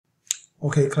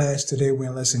Okay, class, today we're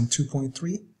in lesson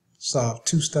 2.3, solve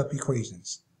two-step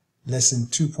equations. Lesson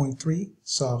 2.3,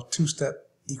 solve two-step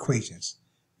equations.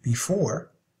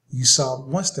 Before, you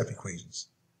solved one-step equations.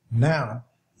 Now,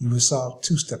 you will solve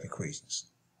two-step equations.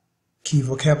 Key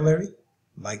vocabulary,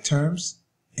 like terms,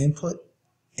 input,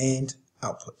 and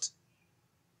output.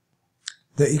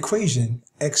 The equation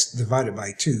x divided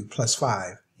by 2 plus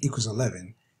 5 equals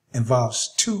 11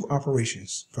 involves two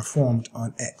operations performed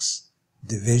on x: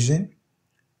 division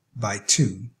by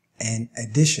 2 and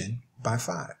addition by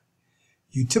 5.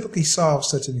 You typically solve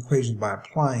such an equation by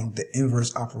applying the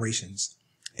inverse operations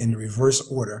in the reverse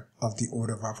order of the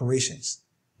order of operations.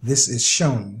 This is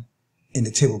shown in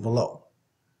the table below.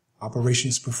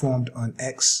 Operations performed on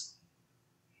x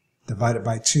divided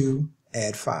by 2,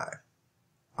 add 5.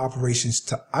 Operations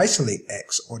to isolate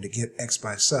x or to get x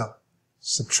by itself,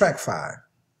 subtract 5,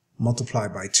 multiply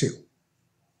by 2.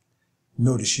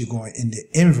 Notice you're going in the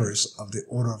inverse of the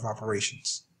order of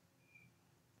operations.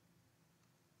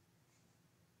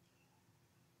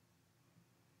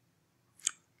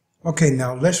 Okay,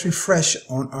 now let's refresh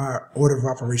on our order of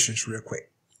operations real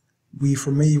quick. We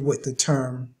familiar with the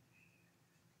term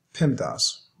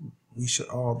PEMDAS. We should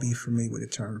all be familiar with the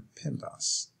term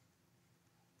PEMDAS.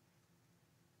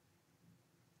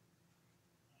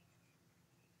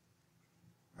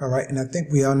 All right, and I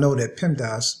think we all know that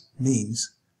PEMDAS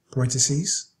means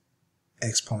parentheses,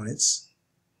 exponents,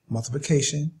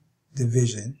 multiplication,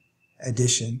 division,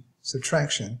 addition,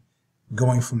 subtraction,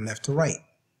 going from left to right.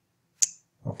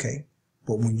 Okay,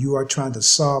 but when you are trying to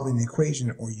solve an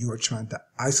equation or you are trying to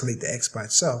isolate the x by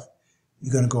itself,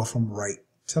 you're going to go from right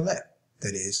to left.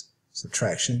 That is,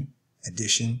 subtraction,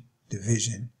 addition,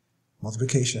 division,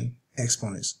 multiplication,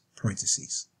 exponents,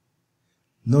 parentheses.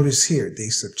 Notice here, they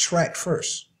subtract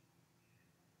first.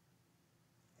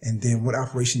 And then what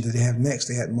operation did they have next?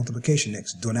 They had multiplication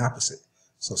next, doing the opposite.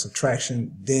 So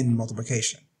subtraction, then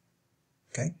multiplication.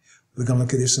 Okay? We're going to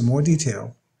look at this in more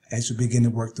detail as we begin to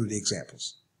work through the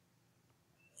examples.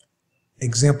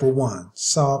 Example 1.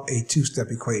 Solve a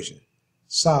two-step equation.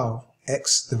 Solve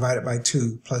x divided by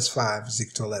 2 plus 5 is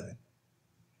equal to 11.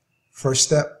 First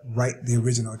step, write the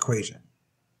original equation.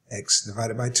 X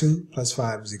divided by 2 plus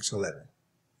 5 is equal to 11.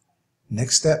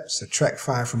 Next step, subtract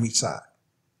 5 from each side.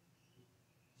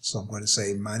 So I'm going to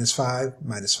say minus 5,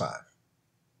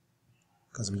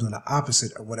 because I'm doing the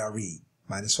opposite of what I read.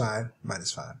 Minus 5,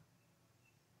 minus 5.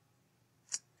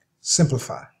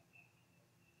 Simplify.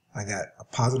 I got a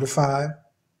positive 5,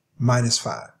 minus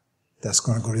 5. That's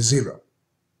going to go to 0.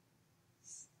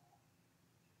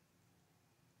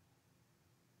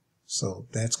 So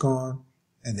that's gone,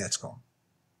 and that's gone.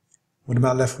 What am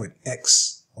I left with?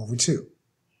 X over 2.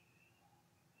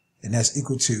 And that's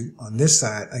equal to, on this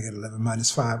side, I get 11 minus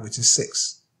 5, which is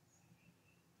 6.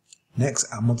 Next,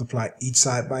 I multiply each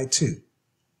side by 2.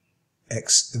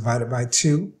 X divided by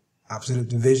 2, opposite of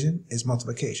division, is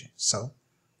multiplication. So,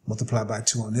 multiply by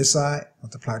 2 on this side,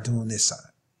 multiply 2 on this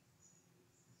side.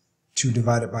 2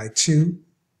 divided by 2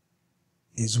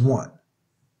 is 1.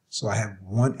 So I have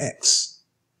 1x.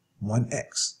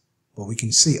 1x. But we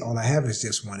can see all I have is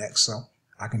just 1x, so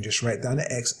I can just write down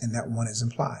the x, and that 1 is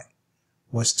implied.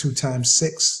 What's 2 times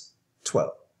 6?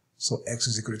 12. So x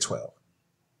is equal to 12.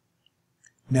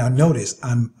 Now notice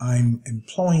I'm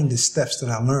employing the steps that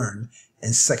I learned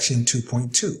in section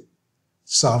 2.2,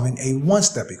 solving a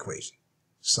one-step equation.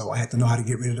 So I had to know how to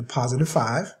get rid of the positive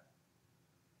 5,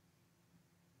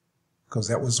 because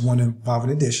that was one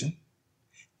involving addition.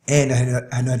 And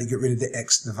I know how to get rid of the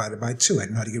x divided by 2. I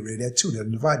know how to get rid of that 2 that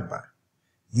I'm divided by.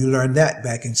 You learned that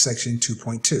back in section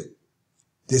 2.2.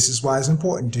 This is why it's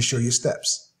important to show your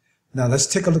steps. Now let's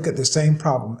take a look at the same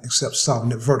problem except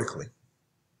solving it vertically.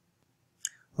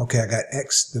 Okay, I got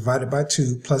x divided by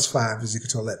 2 plus 5 is equal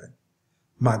to 11.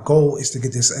 My goal is to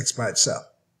get this x by itself.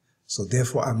 So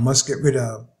therefore I must get rid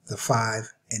of the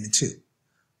 5 and the 2.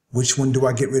 Which one do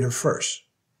I get rid of first?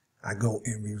 I go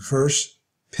in reverse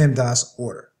PEMDAS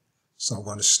order. So I'm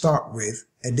going to start with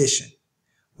addition.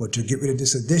 Well, to get rid of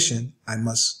this addition, I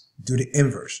must do the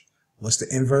inverse. What's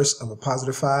the inverse of a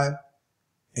positive 5?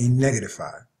 A negative 5.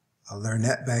 I learned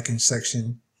that back in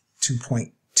section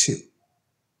 2.2.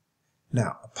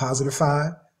 Now, a positive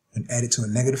 5, when added to a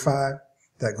negative 5,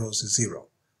 that goes to 0.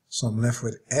 So I'm left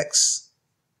with x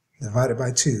divided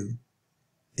by 2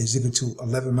 is equal to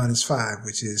 11 minus 5,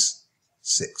 which is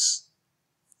 6.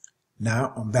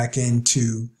 Now, I'm back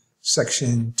into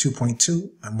section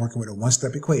 2.2. I'm working with a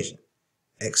one-step equation.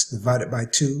 X divided by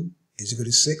 2 is equal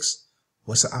to 6.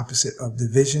 What's the opposite of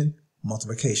division?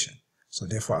 Multiplication. So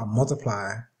therefore, I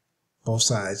multiply both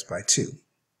sides by 2.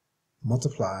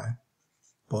 Multiply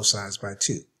both sides by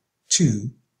 2.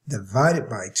 2 divided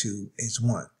by 2 is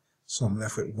 1. So I'm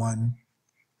left with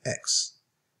 1x.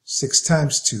 6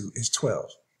 times 2 is 12.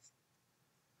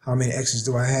 How many x's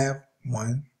do I have?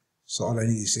 1. So all I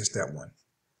need is just that 1.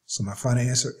 So my final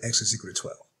answer, x is equal to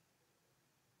 12.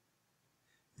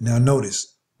 Now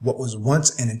notice, what was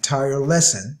once an entire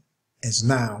lesson is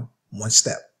now one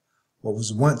step. What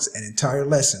was once an entire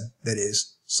lesson, that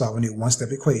is, solving a one-step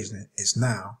equation, is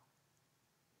now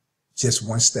just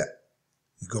one step.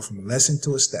 You go from a lesson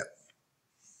to a step.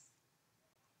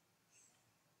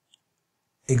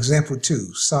 Example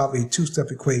 2. Solve a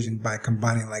two-step equation by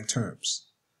combining like terms.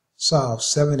 Solve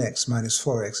 7x minus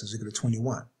 4x is equal to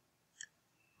 21.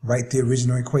 Write the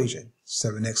original equation.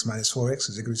 7x minus 4x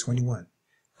is equal to 21.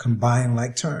 Combine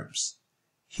like terms.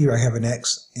 Here I have an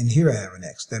x and here I have an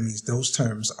x. That means those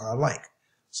terms are alike.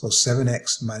 So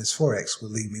 7x minus 4x will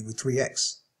leave me with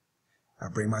 3x. I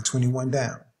bring my 21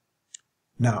 down.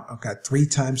 Now I've got 3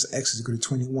 times x is equal to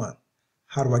 21.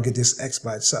 How do I get this x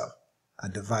by itself? I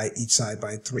divide each side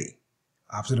by 3.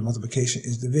 Opposite of multiplication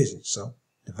is division. So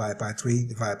divide by 3,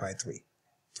 divide by 3.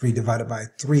 3 divided by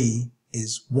 3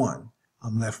 is 1.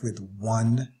 I'm left with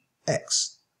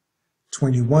 1x.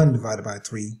 21 divided by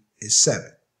 3 is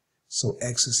 7. So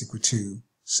x is equal to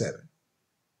 7.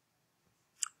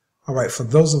 All right, for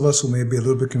those of us who may be a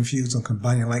little bit confused on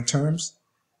combining like terms,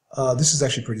 this is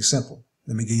actually pretty simple.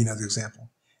 Let me give you another example.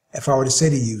 If I were to say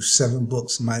to you 7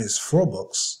 books minus 4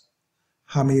 books,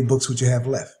 how many books would you have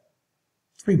left?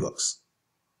 3 books.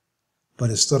 But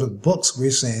instead of books,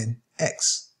 we're saying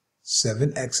x.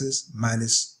 7 x's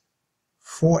minus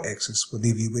 4 x's will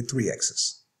leave you with 3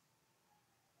 x's.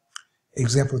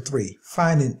 Example 3.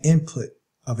 Find an input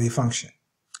of a function.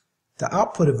 The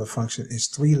output of a function is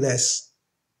 3 less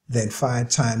than 5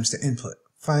 times the input.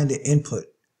 Find the input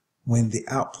when the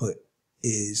output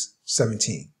is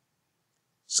 17.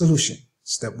 Solution.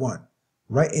 Step 1.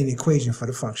 Write an equation for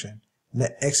the function.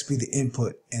 Let x be the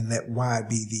input and let y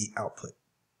be the output.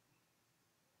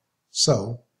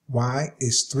 So y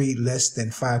is 3 less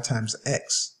than 5 times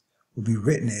x will be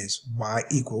written as y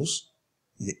equals,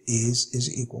 it is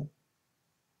equal,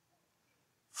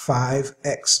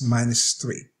 5x minus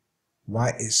 3.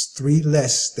 Y is 3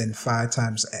 less than 5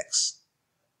 times x.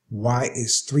 Y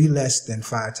is 3 less than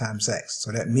 5 times x.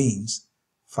 So that means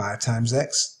 5 times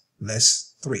x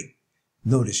less 3.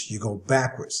 Notice you go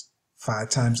backwards. 5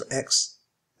 times x,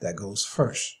 that goes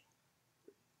first.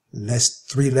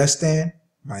 3 less than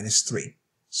minus 3.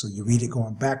 So you read it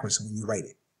going backwards when you write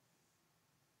it.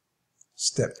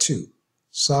 Step 2.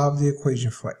 Solve the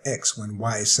equation for x when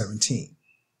y is 17.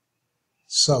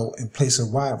 So in place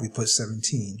of y, we put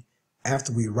 17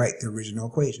 after we write the original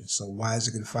equation. So y is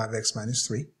equal to 5x minus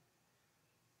 3.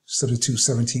 Substitute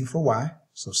 17 for y.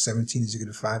 So 17 is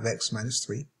equal to 5x minus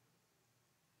 3.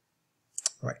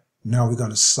 All right. Now we're going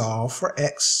to solve for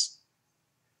x.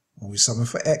 When we're solving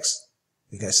for x,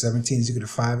 we got 17 is equal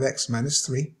to 5x minus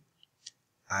 3.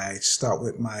 I start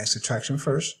with my subtraction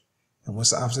first. And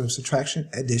what's the opposite of subtraction?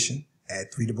 Addition.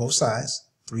 Add 3 to both sides.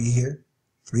 3 here,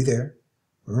 3 there.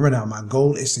 Remember now, my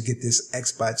goal is to get this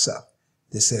x by itself.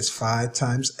 This says 5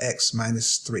 times x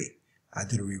minus 3. I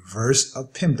did a reverse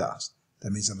of PEMDAS.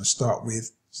 That means I'm going to start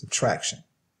with subtraction.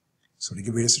 So to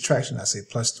get rid of subtraction, I say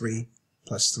plus 3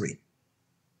 plus 3.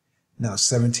 Now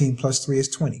 17 plus 3 is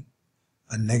 20.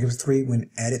 A negative 3 when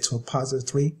added to a positive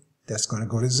 3, that's going to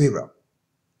go to 0.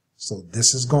 So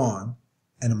this is gone,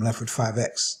 and I'm left with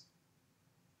 5x.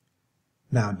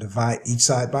 Now divide each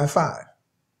side by 5.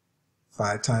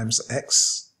 5 times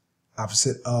x,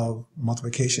 opposite of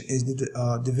multiplication is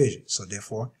the division. So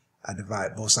therefore, I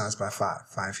divide both sides by 5.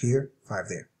 5 here, 5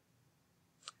 there.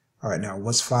 All right, now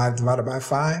what's 5 divided by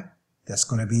 5? That's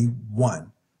going to be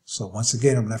 1. So once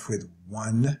again, I'm left with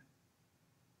 1x.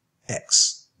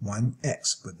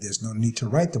 1x, but there's no need to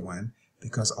write the 1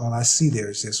 because all I see there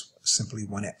is just simply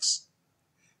 1x.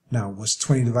 Now, what's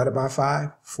 20 divided by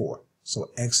 5? 4.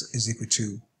 So x is equal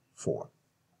to 4.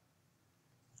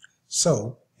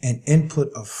 So an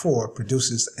input of 4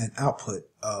 produces an output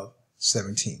of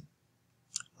 17.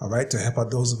 All right, to help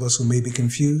out those of us who may be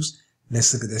confused,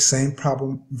 let's look at the same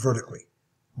problem vertically.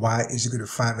 Y is equal to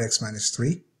 5x minus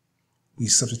 3. We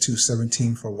substitute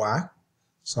 17 for y.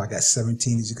 So I got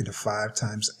 17 is equal to 5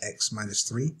 times x minus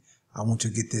 3. I want to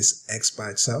get this x by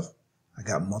itself. I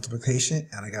got multiplication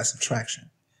and I got subtraction.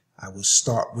 I will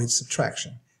start with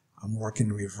subtraction. I'm working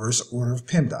in reverse order of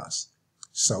PEMDAS.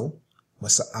 So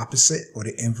what's the opposite or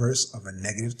the inverse of a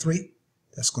negative 3?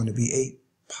 That's going to be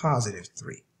a positive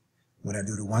 3. When I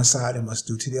do to one side, I must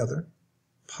do to the other.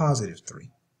 Positive 3.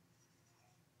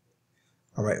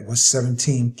 All right, what's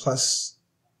 17 plus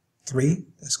 3?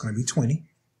 That's going to be 20.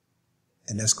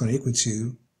 And that's going to equal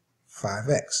to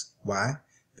 5x. Why?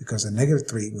 Because a negative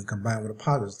 3, when combined with a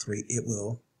positive 3, it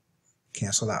will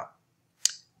cancel out.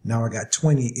 Now I got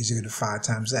 20 is equal to 5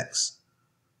 times x.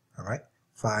 All right,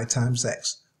 5 times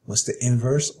x. What's the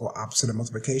inverse or opposite of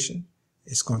multiplication?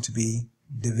 It's going to be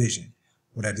division.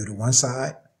 What I do to one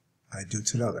side, I do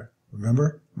to the other.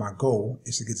 Remember, my goal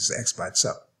is to get this x by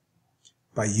itself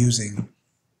by using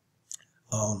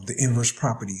the inverse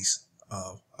properties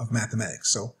of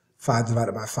mathematics. So 5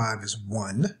 divided by 5 is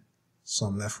 1. So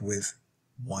I'm left with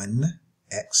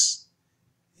 1x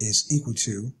is equal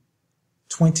to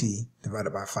 20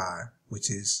 divided by 5,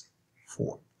 which is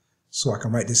 4. So I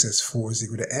can write this as 4 is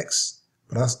equal to x,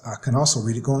 but I can also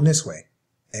read it going this way.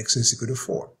 X is equal to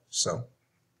 4. So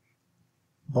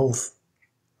both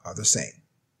are the same.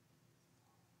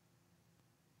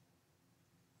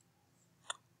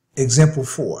 Example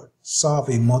 4. Solve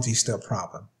a multi-step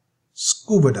problem.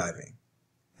 Scuba diving.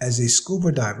 As a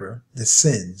scuba diver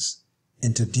descends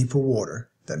into deeper water,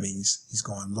 that means he's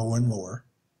going lower and lower,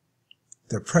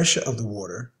 the pressure of the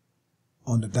water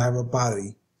on the diver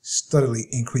body steadily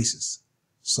increases.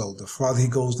 So the farther he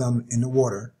goes down in the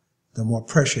water, the more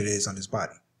pressure it is on his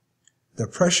body. The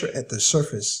pressure at the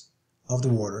surface of the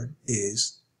water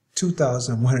is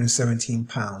 2,117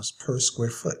 pounds per square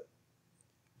foot.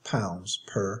 Pounds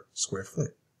per square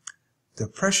foot. The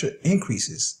pressure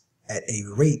increases at a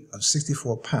rate of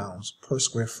 64 pounds per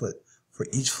square foot for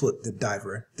each foot the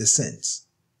diver descends.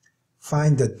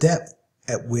 Find the depth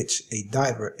at which a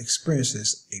diver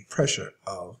experiences a pressure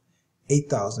of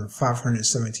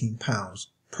 8,517 pounds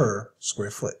per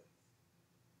square foot.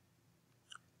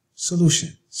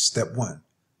 Solution. Step 1.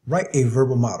 Write a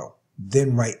verbal model,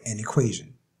 then write an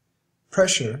equation.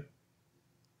 Pressure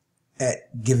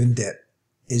at given depth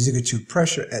is equal to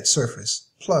pressure at surface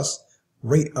plus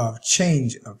rate of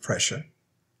change of pressure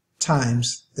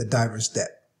times the diver's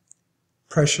depth.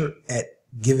 Pressure at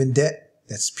given depth,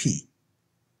 that's P.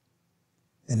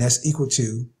 And that's equal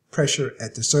to pressure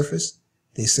at the surface.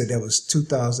 They said that was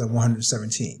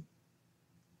 2,117.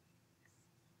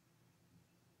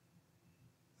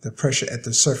 The pressure at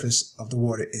the surface of the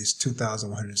water is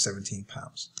 2,117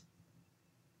 pounds.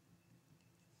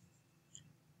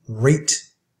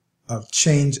 Rate of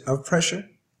change of pressure,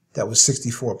 that was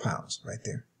 64 pounds right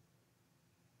there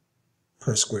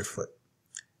per square foot.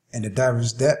 And the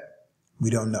diver's depth, we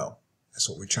don't know. That's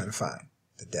what we're trying to find,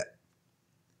 the depth.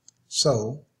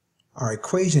 So our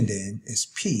equation then is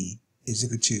P is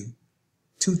equal to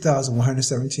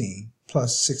 2,117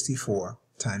 plus 64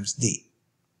 times D.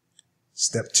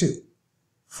 Step 2.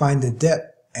 Find the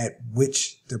depth at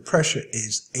which the pressure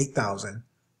is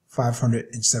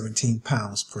 8,517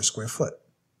 pounds per square foot.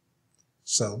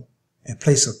 So in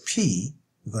place of P,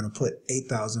 we're going to put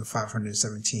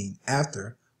 8,517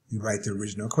 after we write the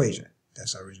original equation.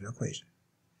 That's our original equation.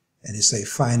 And it say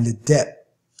find the depth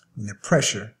when the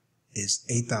pressure is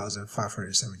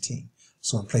 8,517.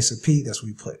 So in place of P, that's what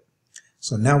we put.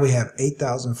 So now we have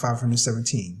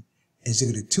 8,517 is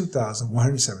equal to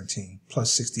 2,117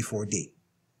 plus 64D.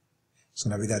 So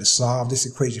now we got to solve this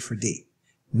equation for D.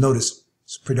 Notice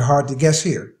it's pretty hard to guess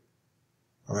here.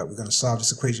 All right, we're going to solve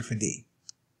this equation for D.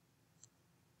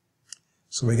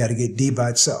 So we got to get D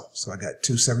by itself. So I got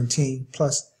 217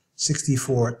 plus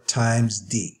 64 times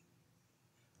D.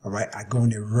 All right, I go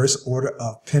in the reverse order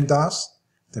of PEMDAS.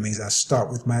 That means I start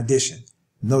with my addition.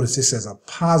 Notice this says a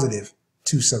positive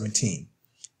 217.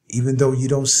 Even though you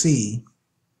don't see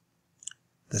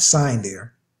the sign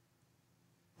there,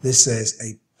 this says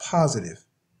a positive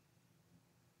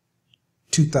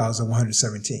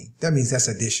 2,117. That means that's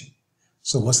addition.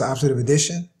 So what's the opposite of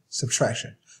addition?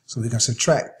 Subtraction. So we're going to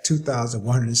subtract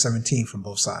 2,117 from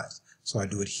both sides. So I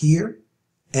do it here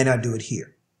and I do it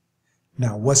here.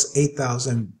 Now what's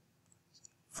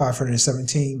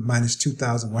 8,517 minus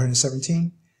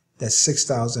 2,117? That's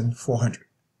 6,400.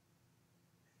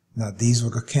 Now these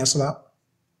will cancel out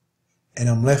and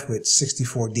I'm left with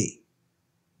 64D.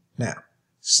 Now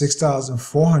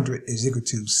 6,400 is equal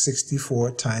to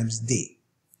 64 times D.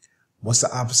 What's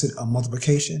the opposite of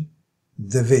multiplication?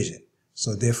 Division.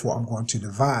 So therefore I'm going to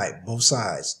divide both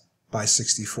sides by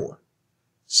 64.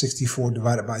 64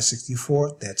 divided by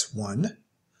 64, that's 1.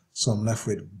 So I'm left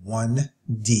with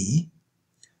 1D.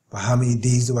 But how many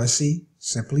D's do I see?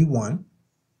 Simply 1.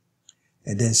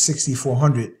 And then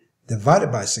 6,400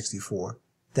 divided by 64,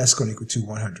 that's going to equal to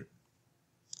 100.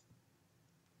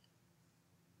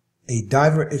 A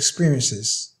diver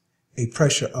experiences a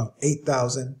pressure of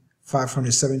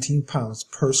 8,517 pounds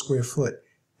per square foot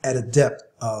at a depth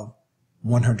of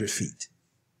 100 feet.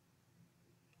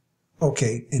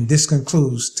 Okay, and this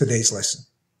concludes today's lesson.